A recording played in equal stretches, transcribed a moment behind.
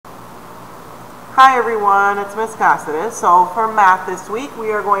Hi everyone, it's Miss Cassidy. So for math this week,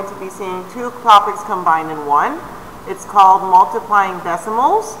 we are going to be seeing two topics combined in one. It's called multiplying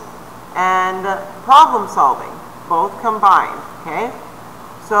decimals and problem solving, both combined, okay?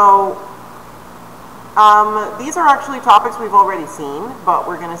 So these are actually topics we've already seen, but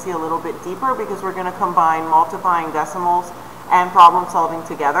we're going to see a little bit deeper because we're going to combine multiplying decimals and problem solving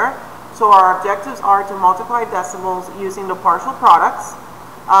together. So our objectives are to multiply decimals using the partial products.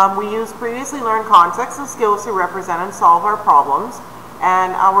 We use previously learned concepts and skills to represent and solve our problems.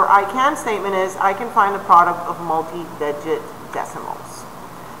 And our I can statement is, I can find the product of multi-digit decimals.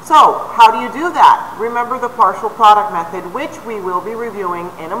 So, how do you do that? Remember the partial product method, which we will be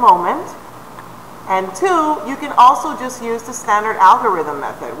reviewing in a moment. And two, you can also just use the standard algorithm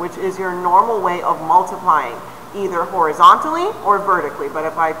method, which is your normal way of multiplying, either horizontally or vertically. But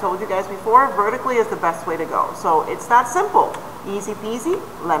if I told you guys before, vertically is the best way to go. So it's that simple. Easy peasy,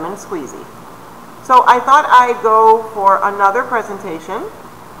 lemon squeezy. So I thought I'd go for another presentation,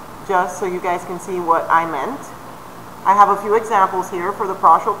 just so you guys can see what I meant. I have a few examples here for the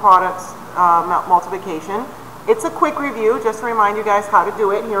partial products multiplication. It's a quick review, just to remind you guys how to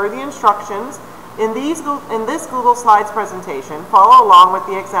do it. Here are the instructions. In this Google Slides presentation, follow along with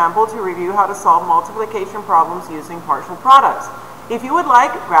the example to review how to solve multiplication problems using partial products. If you would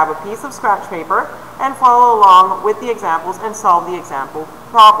like, grab a piece of scratch paper and follow along with the examples and solve the example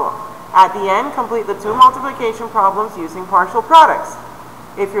problem. At the end, complete the two multiplication problems using partial products.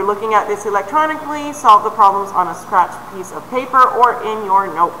 If you're looking at this electronically, solve the problems on a scratch piece of paper or in your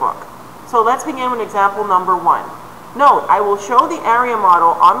notebook. So let's begin with example number 1. Note, I will show the area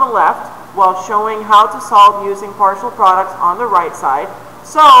model on the left while showing how to solve using partial products on the right side,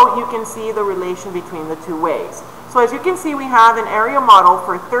 so you can see the relation between the two ways. So as you can see, we have an area model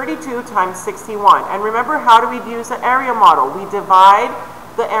for 32 times 61. And remember, how do we use the area model? We divide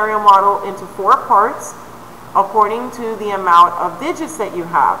the area model into 4 parts according to the amount of digits that you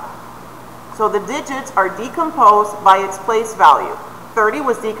have. So the digits are decomposed by its place value. 30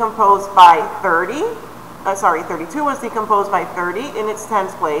 was decomposed by 32 was decomposed by 30 in its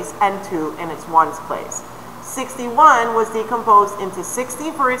tens place and 2 in its ones place. 61 was decomposed into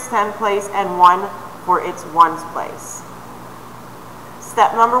 60 for its tens place and 1 for its ones place.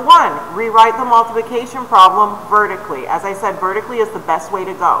 Step number 1, rewrite the multiplication problem vertically. As I said, vertically is the best way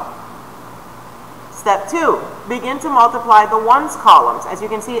to go. Step 2, begin to multiply the ones columns. As you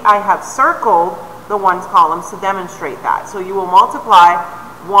can see, I have circled the ones columns to demonstrate that. So you will multiply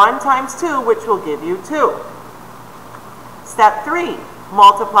 1 times 2, which will give you 2. Step 3,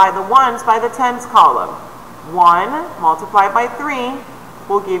 multiply the ones by the tens column. 1 multiplied by 3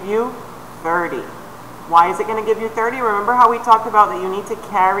 will give you 30. Why is it going to give you 30? Remember how we talked about that you need to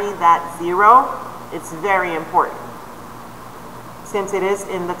carry that 0? It's very important, since it is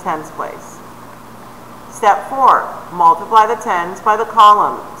in the tens place. Step 4, multiply the tens by the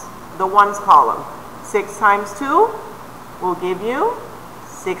columns, the ones column. 6 times 2 will give you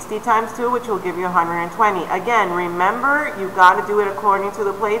 60 times 2, which will give you 120. Again, remember, you've got to do it according to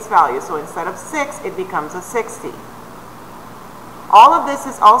the place value. So instead of 6, it becomes a 60. All of this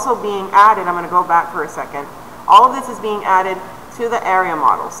is also being added. I'm going to go back for a second. All of this is being added to the area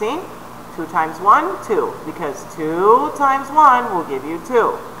model. See? 2 times 1, 2. Because 2 times 1 will give you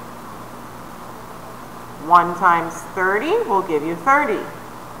 2. 1 times 30 will give you 30.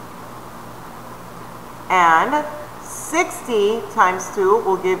 And 60 times 2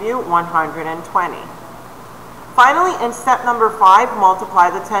 will give you 120. Finally, in step number 5, multiply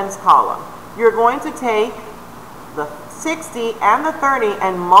the tens column. You're going to take the 60 and the 30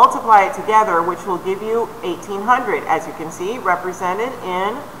 and multiply it together, which will give you 1800, as you can see, represented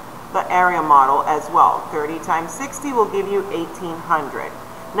in the area model as well. 30 times 60 will give you 1800.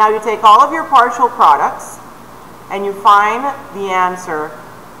 Now you take all of your partial products and you find the answer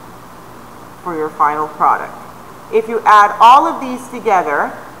for your final product. If you add all of these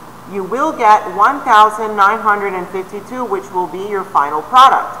together, you will get 1,952, which will be your final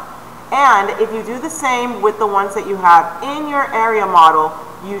product. And if you do the same with the ones that you have in your area model,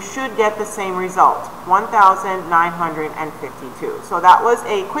 you should get the same result, 1,952. So that was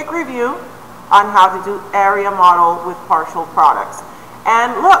a quick review on how to do area model with partial products.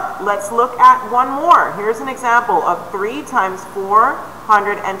 And look, let's look at one more. Here's an example of 3 times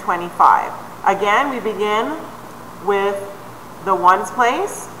 425. Again, we begin with the ones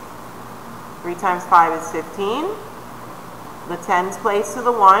place. 3 times 5 is 15. The tens place to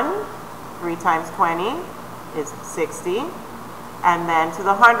the 1. 3 times 20 is 60. And then to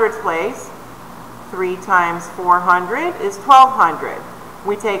the hundreds place, 3 times 400 is 1200.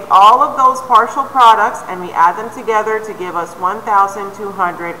 We take all of those partial products and we add them together to give us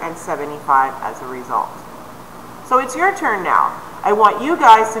 1,275 as a result. So it's your turn now. I want you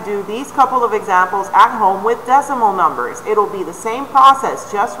guys to do these couple of examples at home with decimal numbers. It'll be the same process.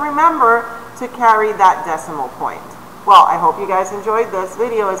 Just remember to carry that decimal point. Well, I hope you guys enjoyed this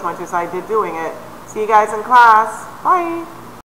video as much as I did doing it. See you guys in class. Bye.